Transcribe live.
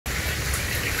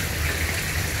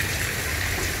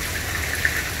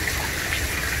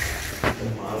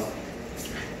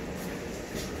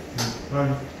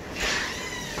Run.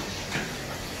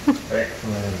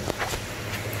 Excellent.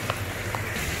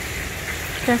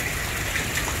 Okay.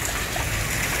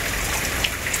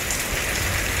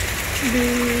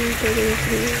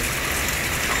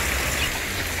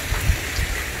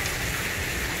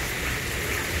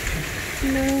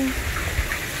 No.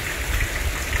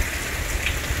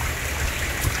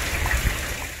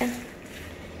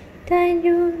 Está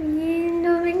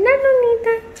lloviendo, ven la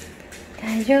lunita. Está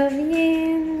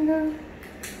lloviendo.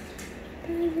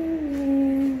 Está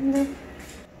lloviendo.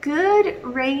 Good,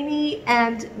 rainy,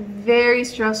 and very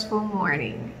stressful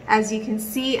morning. As you can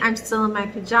see, I'm still in my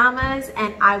pajamas,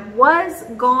 and I was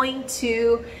going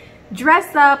to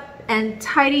dress up and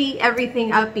tidy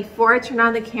everything up before I turn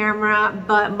on the camera,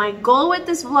 but my goal with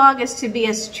this vlog is to be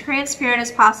as transparent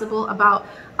as possible about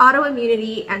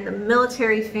autoimmunity and the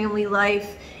military family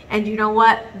life. And you know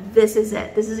what? This is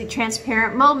it. This is a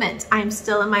transparent moment. I'm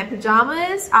still in my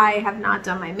pajamas. I have not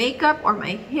done my makeup or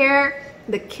my hair.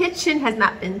 The kitchen has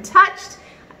not been touched.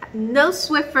 No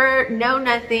Swiffer, no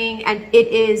nothing, and it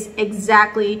is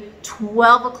exactly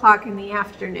 12 o'clock in the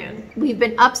afternoon. We've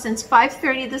been up since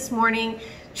 5:30 this morning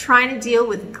trying to deal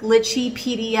with glitchy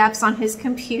PDFs on his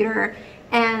computer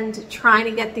and trying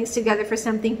to get things together for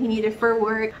something he needed for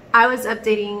work. I was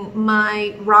updating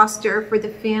my roster for the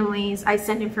families I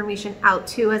send information out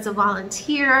to as a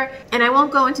volunteer, and I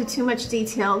won't go into too much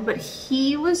detail, but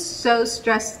he was so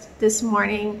stressed this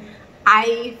morning.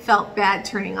 I felt bad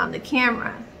turning on the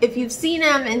camera. If you've seen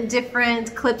him in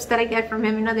different clips that I get from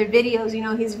him in other videos, you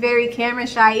know, he's very camera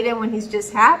shy even when he's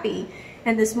just happy.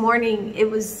 And this morning,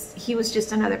 he was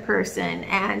just another person,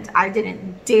 and I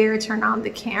didn't dare turn on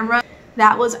the camera.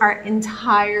 That was our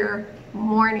entire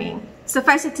morning.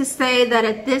 Suffice it to say that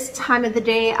at this time of the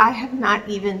day, I have not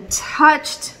even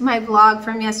touched my vlog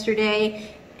from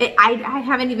yesterday. I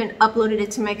haven't even uploaded it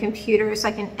to my computer so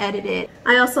I can edit it.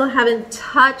 I also haven't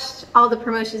touched all the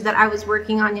promotions that I was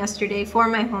working on yesterday for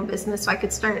my home business so I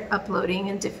could start uploading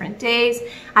in different days.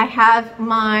 I have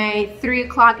my 3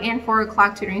 o'clock and 4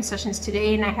 o'clock tutoring sessions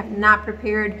today, and I have not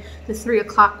prepared the 3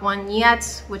 o'clock one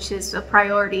yet, which is a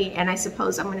priority, and I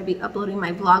suppose I'm going to be uploading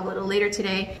my vlog a little later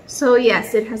today. So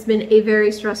yes, it has been a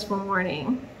very stressful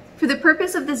morning. For the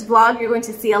purpose of this vlog, you're going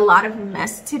to see a lot of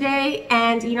mess today,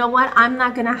 and you know what? I'm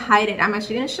not gonna hide it. I'm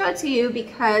actually gonna show it to you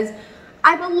because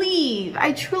I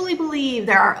truly believe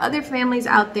there are other families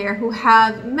out there who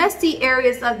have messy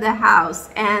areas of the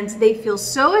house, and they feel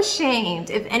so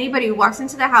ashamed if anybody walks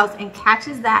into the house and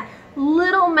catches that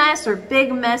little mess or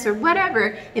big mess or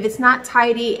whatever. If it's not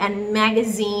tidy and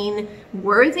magazine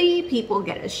worthy, people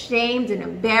get ashamed and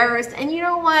embarrassed. And you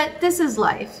know what? This is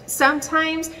life.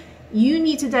 Sometimes you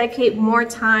need to dedicate more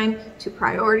time to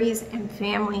priorities and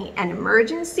family and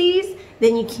emergencies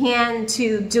than you can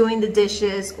to doing the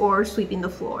dishes or sweeping the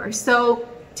floor. So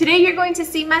today you're going to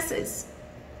see messes.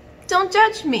 Don't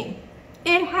judge me.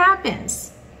 It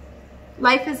happens.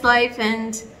 Life is life,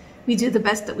 and we do the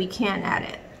best that we can at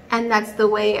it. And that's the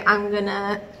way I'm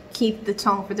gonna keep the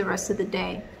tone for the rest of the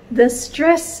day. The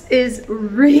stress is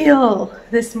real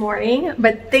this morning,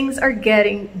 but things are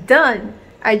getting done.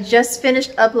 I just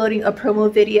finished uploading a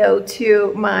promo video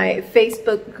to my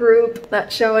Facebook group,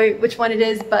 not showing which one it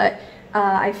is, but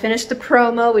I finished the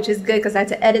promo, which is good because I had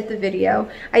to edit the video.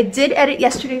 I did edit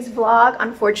yesterday's vlog.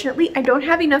 Unfortunately, I don't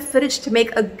have enough footage to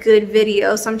make a good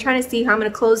video, so I'm trying to see how I'm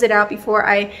going to close it out before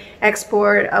I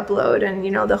export, upload, and you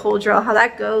know, the whole drill, how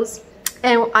that goes.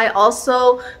 And I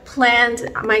also planned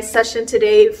my session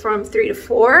today from 3 to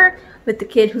 4 with the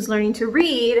kid who's learning to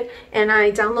read, and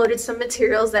I downloaded some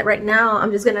materials that right now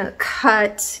I'm just gonna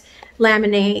cut,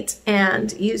 laminate,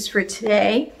 and use for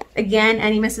today. Again,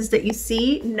 any messes that you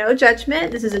see, no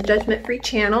judgment. This is a judgment-free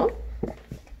channel.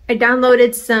 I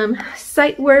downloaded some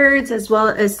sight words as well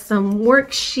as some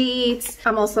worksheets.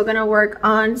 I'm also gonna work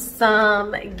on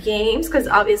some games because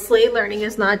obviously learning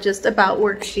is not just about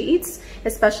worksheets,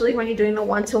 especially when you're doing a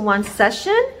one-to-one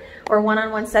session or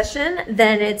one-on-one session,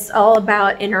 then it's all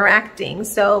about interacting.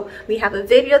 So we have a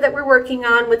video that we're working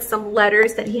on with some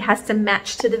letters that he has to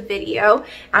match to the video.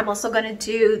 I'm also gonna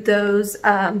do those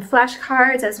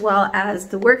flashcards as well as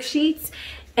the worksheets.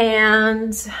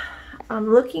 And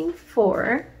I'm looking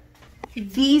for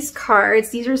these cards.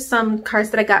 These are some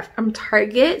cards that I got from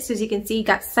Target. So as you can see, you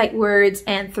got sight words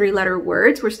and 3-letter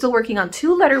words. We're still working on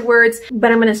 2-letter words,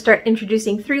 but I'm gonna start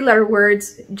introducing 3-letter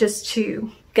words just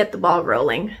to get the ball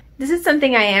rolling. This is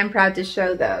something I am proud to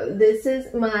show though. This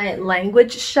is my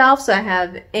language shelf. So I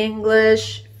have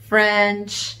English,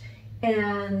 French,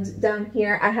 and down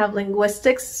here I have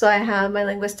linguistics. So I have my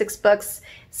linguistics books,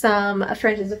 some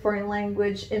French as a foreign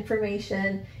language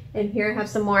information, And here I have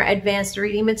some more advanced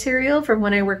reading material from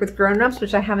when I work with grown-ups,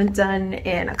 which I haven't done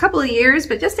in a couple of years,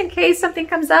 but just in case something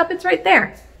comes up, it's right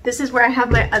there. This is where I have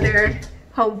my other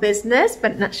home business,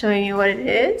 but not showing you what it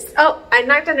is. Oh, I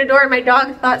knocked on the door and my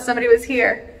dog thought somebody was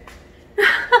here.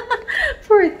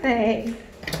 Poor thing.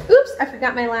 Oops, I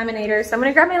forgot my laminator. So I'm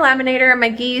gonna grab my laminator and my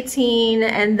guillotine,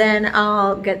 and then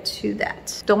I'll get to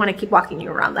that. Don't wanna keep walking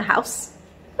you around the house.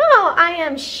 Well, I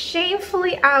am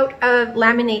shamefully out of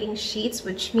laminating sheets,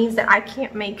 which means that I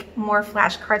can't make more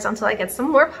flashcards until I get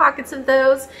some more pockets of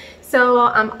those. So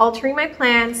I'm altering my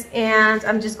plans, and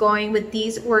I'm just going with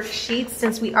these worksheets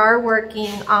since we are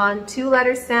working on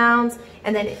 2-letter sounds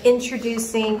and then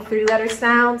introducing 3-letter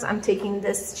sounds. I'm taking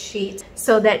this sheet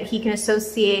so that he can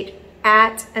associate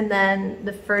at and then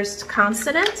the first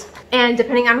consonant, and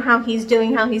depending on how he's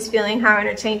doing, how he's feeling, how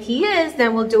entertained he is,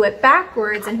 then we'll do it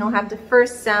backwards, and he'll have the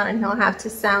first sound and he'll have to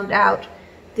sound out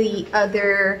the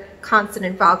other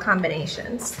consonant vowel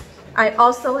combinations. I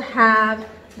also have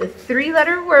the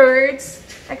 3-letter words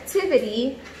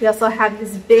activity. We also have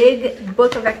this big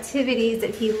book of activities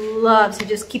that he loves. He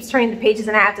just keeps turning the pages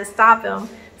and I have to stop him.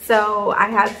 So I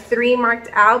have 3 marked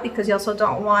out because you also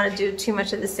don't want to do too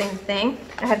much of the same thing.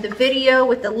 I have the video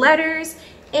with the letters,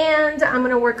 and I'm going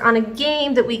to work on a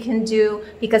game that we can do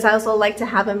because I also like to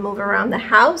have him move around the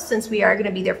house since we are going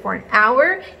to be there for an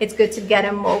hour. It's good to get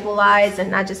him mobilized and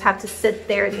not just have to sit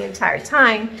there the entire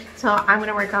time. So I'm going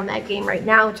to work on that game right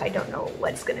now, which I don't know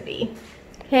what it's going to be.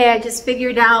 Hey, I just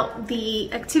figured out the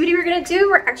activity we're gonna do.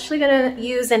 We're actually gonna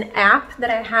use an app that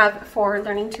I have for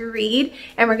learning to read,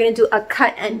 and we're gonna do a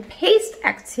cut and paste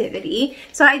activity.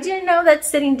 So I didn't know that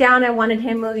sitting down I wanted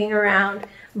him moving around,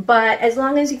 but as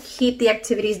long as you keep the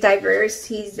activities diverse,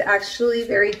 he's actually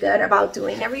very good about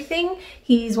doing everything.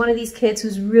 He's one of these kids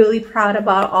who's really proud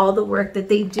about all the work that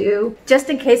they do. Just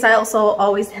in case, I also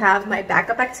always have my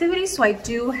backup activities, so I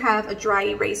do have a dry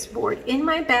erase board in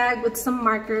my bag with some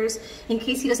markers. In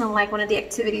case he doesn't like one of the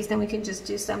activities, then we can just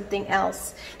do something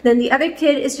else. Then the other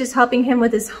kid is just helping him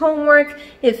with his homework.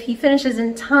 If he finishes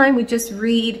in time, we just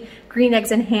read Green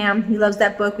Eggs and Ham. He loves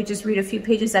that book. We just read a few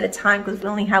pages at a time because we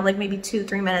only have like maybe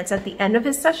 2-3 minutes at the end of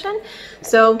his session.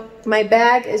 So my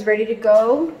bag is ready to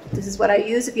go. This is what I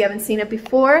use if you haven't seen it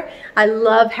before. I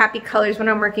love happy colors when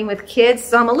I'm working with kids,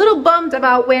 so I'm a little bummed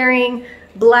about wearing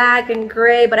black and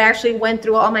gray, but I actually went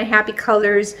through all my happy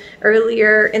colors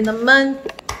earlier in the month.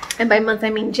 And by month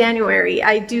I mean January.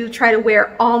 I do try to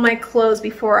wear all my clothes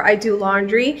before I do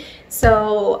laundry,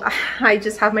 so I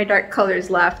just have my dark colors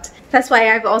left. That's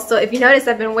why I've also, if you notice,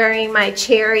 I've been wearing my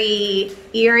cherry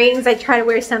earrings. I try to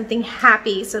wear something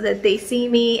happy so that they see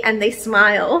me and they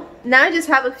smile. Now I just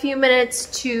have a few minutes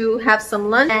to have some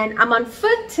lunch, and I'm on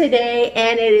foot today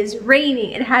and it is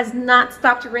raining. It has not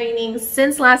stopped raining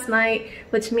since last night,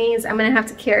 which means I'm gonna have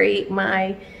to carry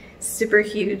my super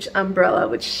huge umbrella,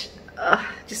 which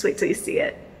just wait till you see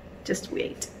it. Just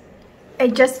wait. I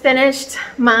just finished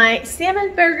my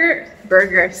salmon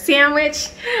burger sandwich.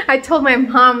 I told my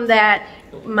mom that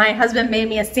my husband made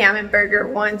me a salmon burger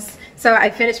once. So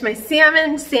I finished my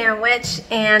salmon sandwich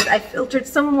and I filtered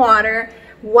some water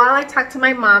while I talked to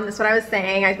my mom. That's what I was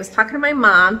saying. I was talking to my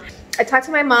mom. I talked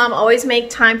to my mom, always make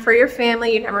time for your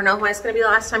family. You never know when it's going to be the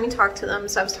last time you talk to them.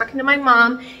 So I was talking to my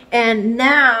mom, and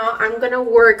now I'm going to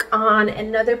work on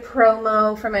another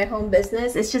promo for my home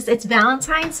business. It's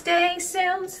Valentine's Day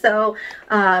soon, so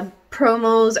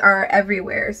promos are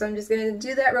everywhere. So I'm just going to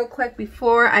do that real quick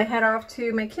before I head off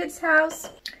to my kids' house.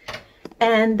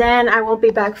 And then I will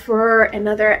be back for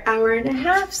another hour and a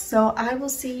half. So I will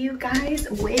see you guys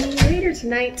way later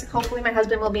tonight. Hopefully my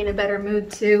husband will be in a better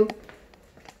mood too.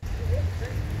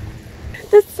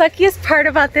 The suckiest part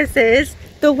about this is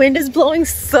the wind is blowing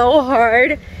so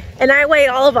hard and I weigh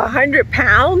all of 100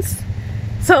 pounds.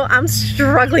 So I'm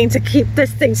struggling to keep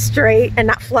this thing straight and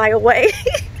not fly away.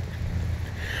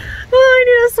 Oh, I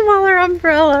need a smaller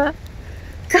umbrella.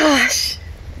 Gosh.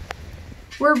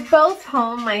 We're both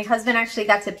home. My husband actually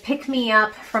got to pick me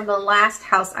up from the last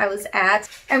house I was at.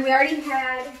 And we already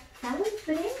had, how was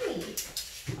the day?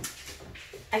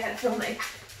 I gotta fill my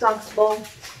dog's bowl.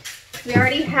 We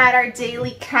already had our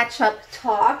daily catch-up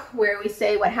talk where we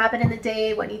say what happened in the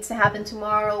day, what needs to happen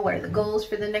tomorrow, what are the goals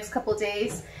for the next couple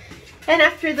days. And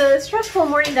after the stressful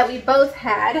morning that we both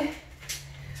had,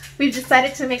 we've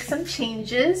decided to make some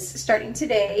changes starting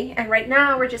today. And right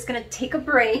now we're just gonna take a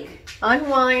break,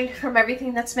 unwind from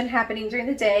everything that's been happening during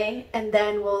the day, and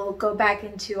then we'll go back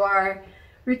into our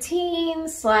routine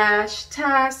slash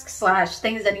tasks slash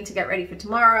things that need to get ready for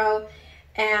tomorrow.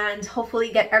 and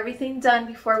hopefully get everything done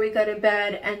before we go to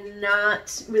bed and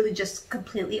not really just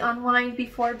completely unwind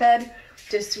before bed.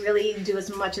 Just really do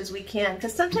as much as we can,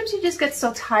 because sometimes you just get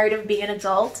so tired of being an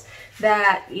adult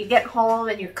that you get home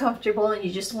and you're comfortable and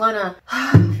you just want to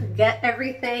forget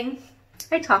everything.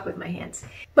 I talk with my hands.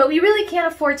 But we really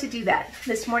can't afford to do that.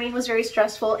 This morning was very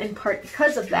stressful in part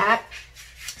because of that.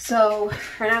 So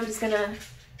right now I'm just gonna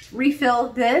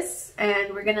refill this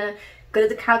and we're gonna go to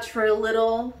the couch for a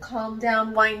little calm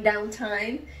down, wind down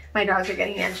time. My dogs are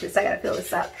getting anxious, I gotta fill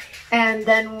this up. And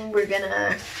then we're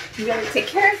gonna take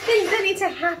care of things that need to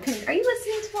happen. Are you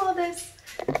listening to all this?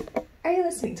 Are you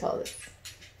listening to all this?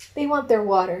 They want their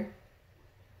water.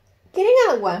 ¿Quieren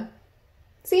agua?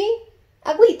 ¿Sí?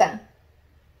 Agüita.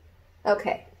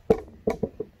 Okay.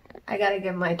 I gotta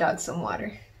give my dogs some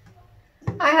water.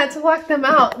 I had to walk them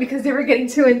out because they were getting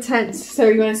too intense. So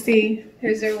you wanna see,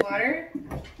 here's their water.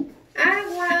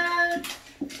 Agua.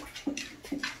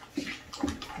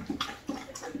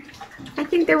 I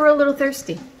think they were a little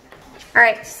thirsty. All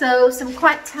right, so some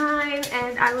quiet time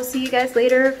and I will see you guys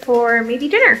later for maybe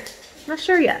dinner. Not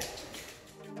sure yet.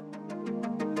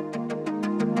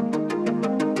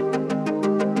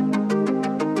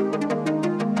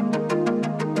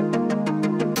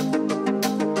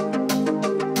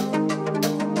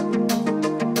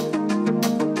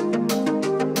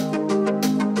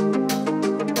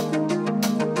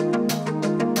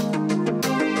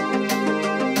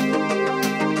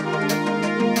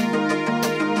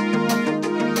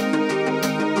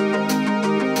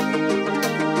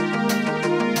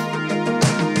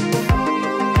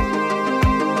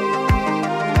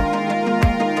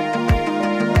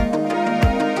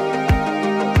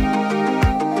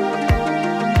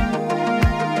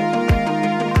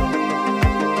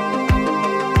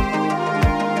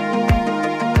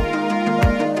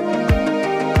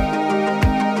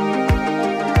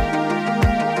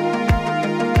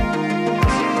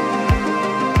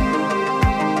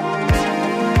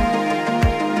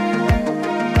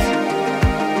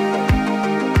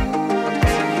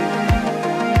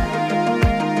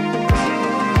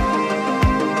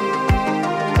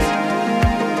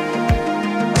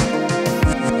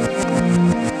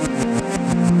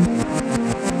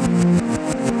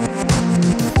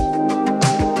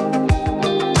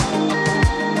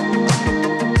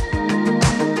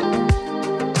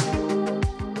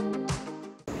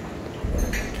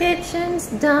 Kitchen's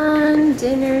done,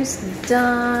 dinner's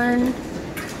done,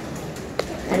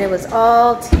 and it was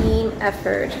all team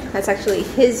effort. That's actually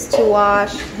his to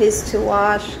wash, his to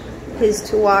wash, his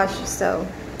to wash, so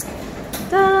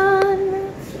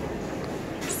done.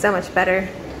 So much better.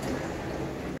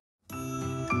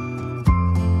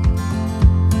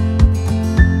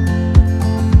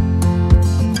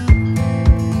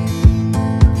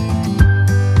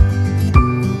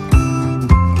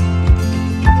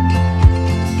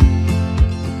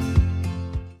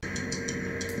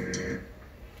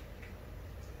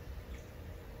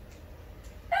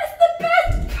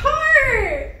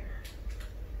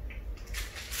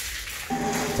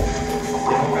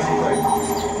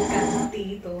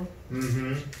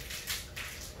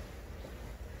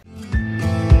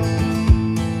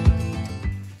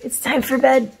 It's time for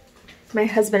bed. My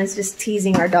husband is just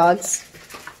teasing our dogs.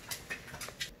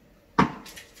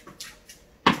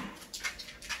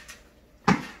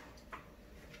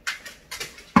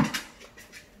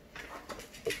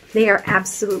 They are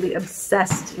absolutely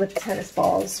obsessed with tennis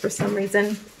balls for some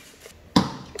reason.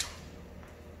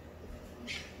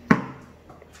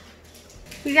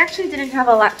 We actually didn't have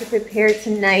a lot to prepare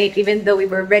tonight, even though we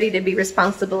were ready to be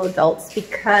responsible adults,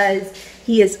 because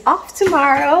he is off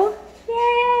tomorrow.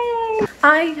 Yay!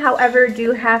 I, however,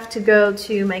 do have to go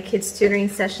to my kids' tutoring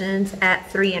sessions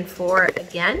at 3 and 4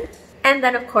 again. And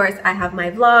then, of course, I have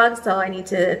my vlog, so I need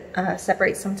to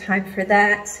separate some time for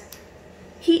that.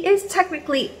 He is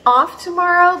technically off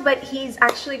tomorrow, but he's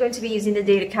actually going to be using the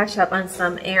day to catch up on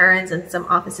some errands and some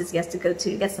offices he has to go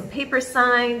to get some papers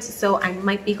signed, so I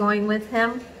might be going with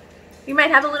him. We might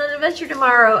have a little adventure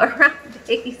tomorrow around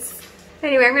days.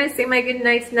 Anyway, I'm gonna say my good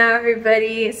nights now,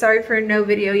 everybody. Sorry for no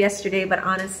video yesterday, but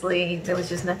honestly, there was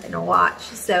just nothing to watch.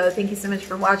 So thank you so much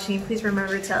for watching. Please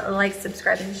remember to like,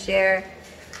 subscribe, and share.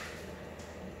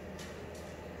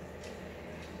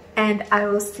 And I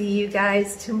will see you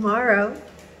guys tomorrow.